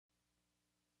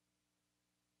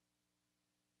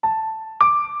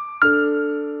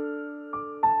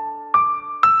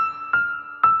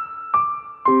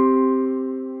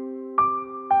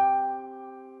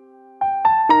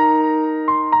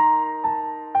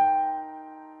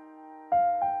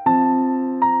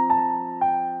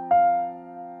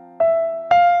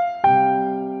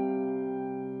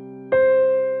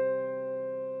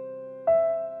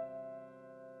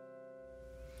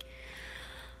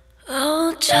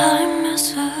I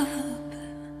mess up,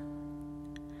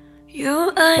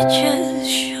 your eyes just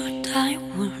showed I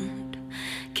won't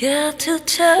get to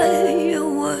tell you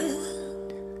what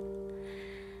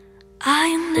I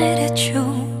needed you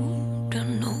to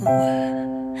know.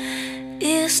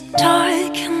 It's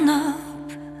dark enough,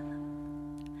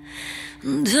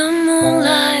 the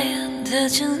moonlight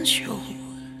doesn't show,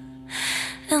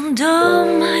 and all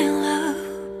my love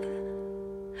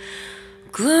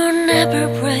could never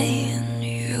bring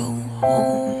you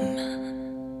home.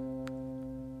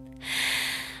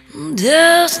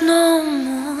 There's no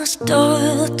more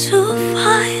story to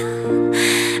find,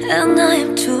 and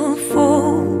I'm too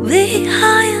far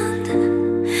behind,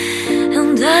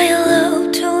 and I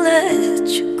love to let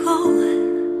you go.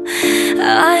 I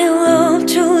love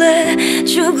to let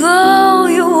you go.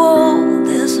 You all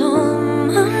this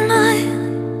on my mind.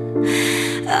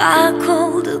 I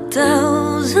called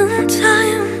 1,000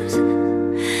 times,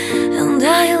 and I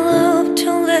love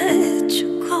to let you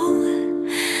go.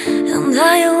 And I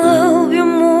love you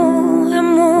more and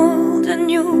more than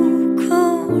you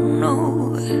could know.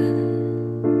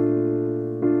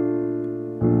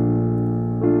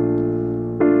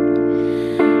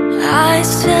 I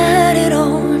set it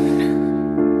on.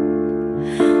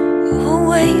 Oh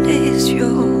wait, is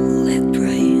your left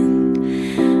brain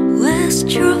was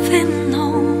driving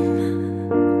home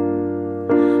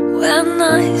when I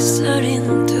started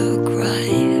to cry.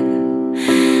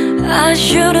 I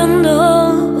should've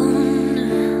known,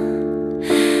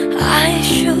 I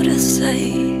should've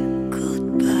said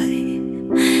goodbye.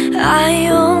 I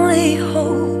only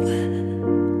hope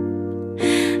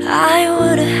I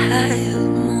would've had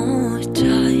more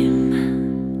time.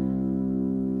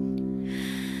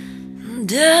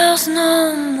 There's no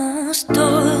more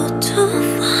story to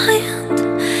find,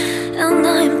 and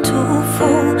I'm too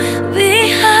far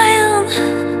behind,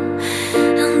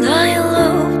 and I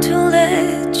love to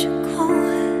let you go.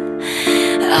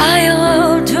 I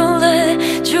love to let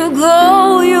you go.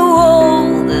 You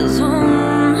always on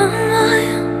my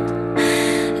mind,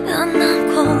 and I've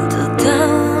called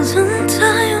 1,000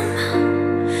 times,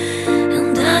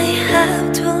 and I have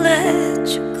to let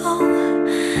you go.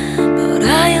 But I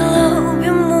love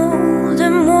you more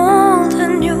than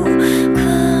you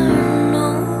could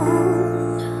know.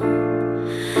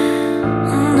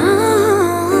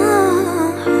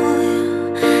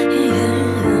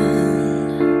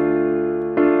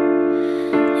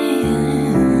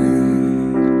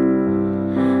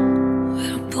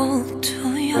 We're both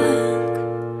too young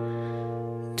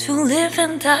to live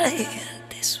and die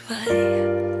this way.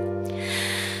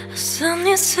 A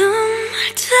sunny summer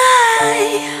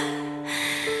day,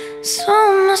 so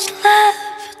much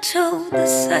left to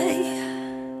say.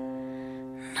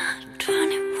 Not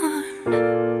 21,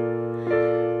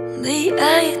 the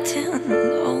 18th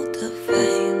of the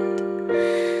fate,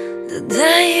 the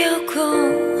day you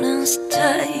couldn't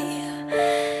stay.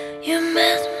 You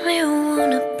made me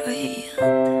wanna breathe,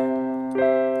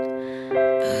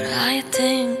 but I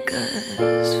think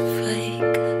it's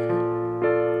fake.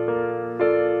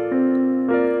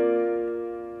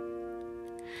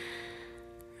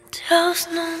 There's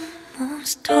no more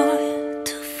story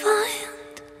to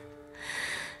find,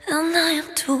 and I am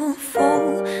too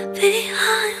far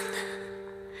behind,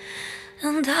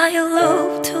 and I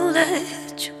love to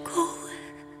let you go.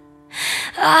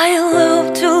 I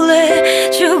love to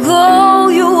let you go.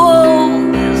 You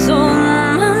always on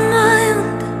my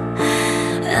mind,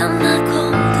 and I call